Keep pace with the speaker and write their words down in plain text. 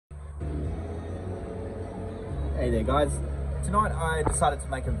Hey there guys, tonight I decided to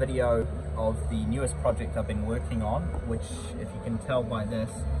make a video of the newest project I've been working on, which, if you can tell by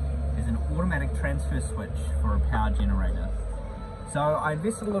this, is an automatic transfer switch for a power generator. So I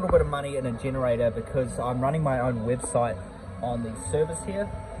invested a little bit of money in a generator because I'm running my own website on the service here.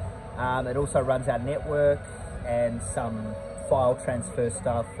 It also runs our network and some file transfer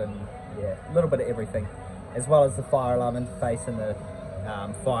stuff and yeah, a little bit of everything, as well as the fire alarm interface and the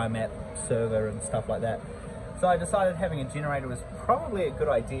fire map server and stuff like that. So I decided having a generator was probably a good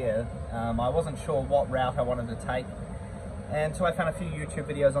idea. I wasn't sure what route I wanted to take, and so I found a few YouTube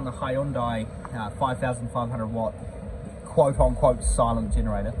videos on the Hyundai 5500 watt quote-unquote silent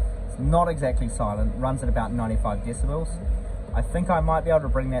generator. It's not exactly silent, runs at about 95 decibels. I think I might be able to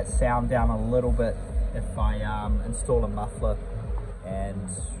bring that sound down a little bit if I install a muffler and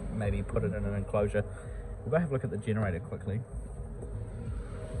maybe put it in an enclosure. We'll go have a look at the generator quickly.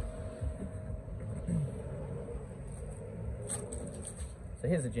 So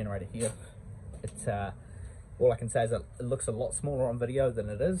here's the generator here. It's all I can say is that it looks a lot smaller on video than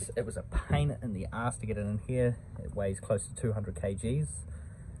it is. It was a pain in the ass to get it in here. It weighs close to 200 kgs,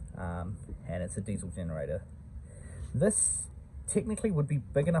 and it's a diesel generator. This technically would be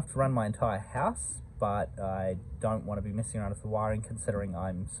big enough to run my entire house, but I don't want to be messing around with the wiring considering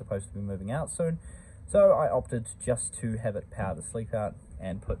I'm supposed to be moving out soon. So I opted just to have it power the sleep out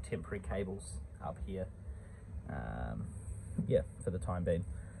and put temporary cables up here. Yeah, for the time being.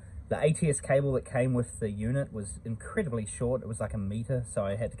 The ATS cable that came with the unit was incredibly short. It was like a meter, so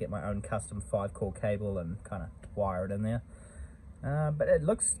I had to get my own custom 5-core cable and kind of wire it in there. But it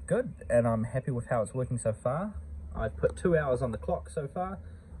looks good, and I'm happy with how it's working so far. I've put 2 hours on the clock so far.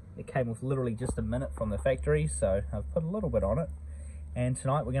 It came with literally just a minute from the factory, so I've put a little bit on it. And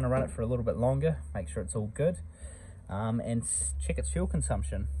tonight we're going to run it for a little bit longer, make sure it's all good, and check its fuel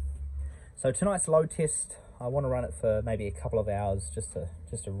consumption. So tonight's load test, I want to run it for maybe a couple of hours just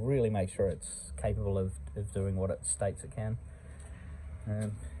to really make sure it's capable of doing what it states it can.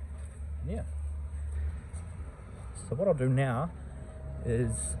 Yeah. So what I'll do now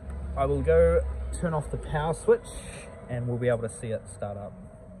is I will go turn off the power switch and we'll be able to see it start up.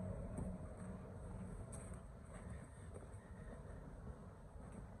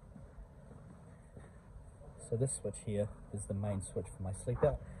 So this switch here is the main switch for my sleep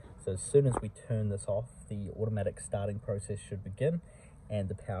out. So as soon as we turn this off, the automatic starting process should begin and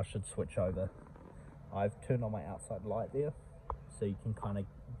the power should switch over. I've turned on my outside light there, so you can kind of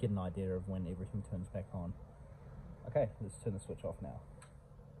get an idea of when everything turns back on. Okay, let's turn the switch off now.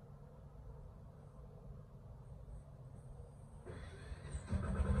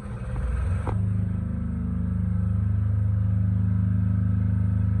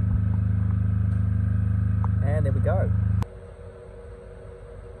 And there we go.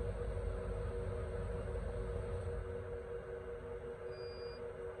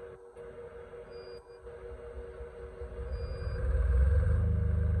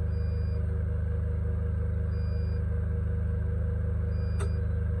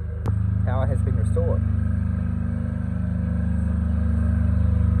 Power has been restored.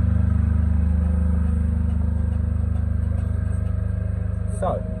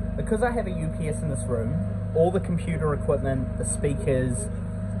 So, because I have a UPS in this room, all the computer equipment, the speakers,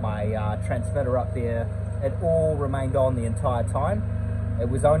 my transmitter up there, it all remained on the entire time. It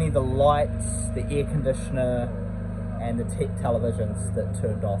was only the lights, the air conditioner, and the televisions that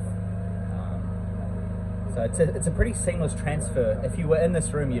turned off. So it's a pretty seamless transfer. If you were in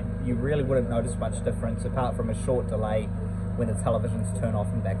this room, you really wouldn't notice much difference apart from a short delay when the televisions turn off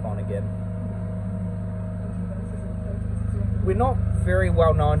and back on again. We're not very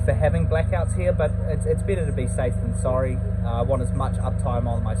well known for having blackouts here, but it's better to be safe than sorry. I want as much uptime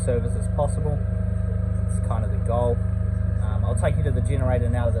on my servers as possible. It's kind of the goal. I'll take you to the generator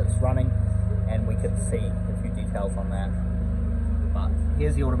now that it's running and we can see a few details on that. But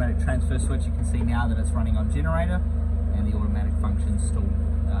here's the automatic transfer switch. You can see now that it's running on generator and the automatic function's still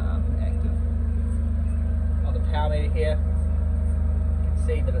active. On the power meter here, you can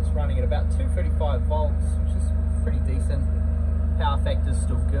see that it's running at about 235 volts, which is pretty decent. Power factor's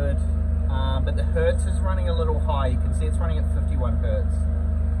still good, but the hertz is running a little high. You can see it's running at 51 hertz.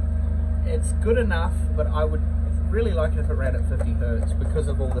 It's good enough, but I would really like it if it ran at 50 hertz because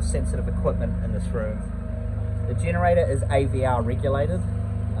of all the sensitive equipment in this room. The generator is AVR regulated,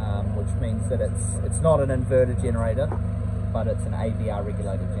 which means that it's not an inverter generator, but it's an AVR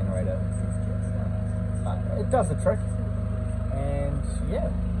regulated generator. But it does the trick, and yeah.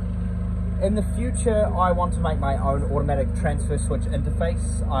 In the future, I want to make my own automatic transfer switch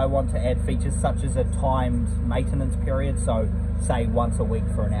interface. I want to add features such as a timed maintenance period, so say once a week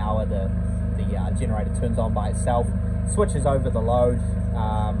for an hour, the the generator turns on by itself, switches over the load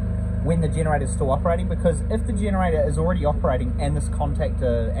when the generator is still operating, because if the generator is already operating and this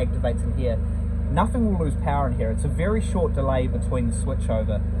contactor activates in here, nothing will lose power in here. It's a very short delay between the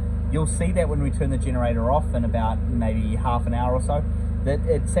switchover. You'll see that when we turn the generator off in about maybe half an hour or so, that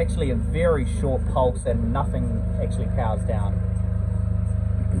it's actually a very short pulse and nothing actually powers down.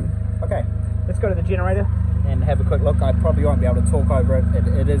 Okay, let's go to the generator and have a quick look. I probably won't be able to talk over it.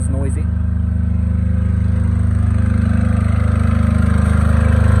 It is noisy.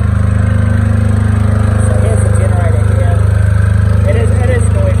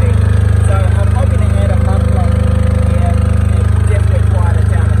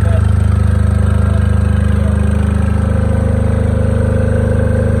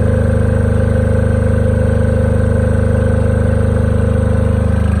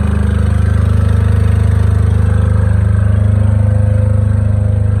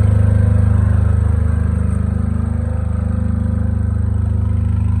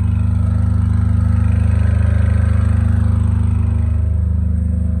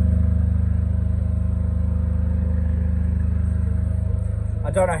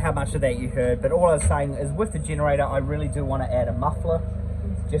 I don't know how much of that you heard, but all I was saying is with the generator, I really do want to add a muffler.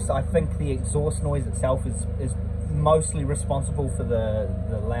 Just, I think the exhaust noise itself is mostly responsible for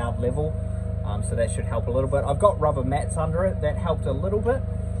the loud level, so that should help a little bit. I've got rubber mats under it, that helped a little bit,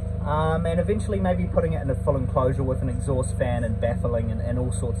 and eventually maybe putting it in a full enclosure with an exhaust fan and baffling and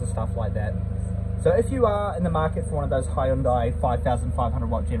all sorts of stuff like that. So if you are in the market for one of those Hyundai 5,500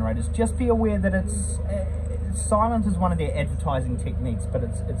 watt generators, just be aware that it's silent is one of their advertising techniques, but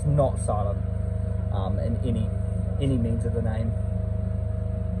it's not silent in any means of the name.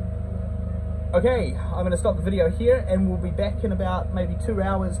 Okay, I'm going to stop the video here and we'll be back in about maybe 2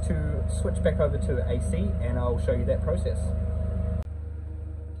 hours to switch back over to AC, and I'll show you that process.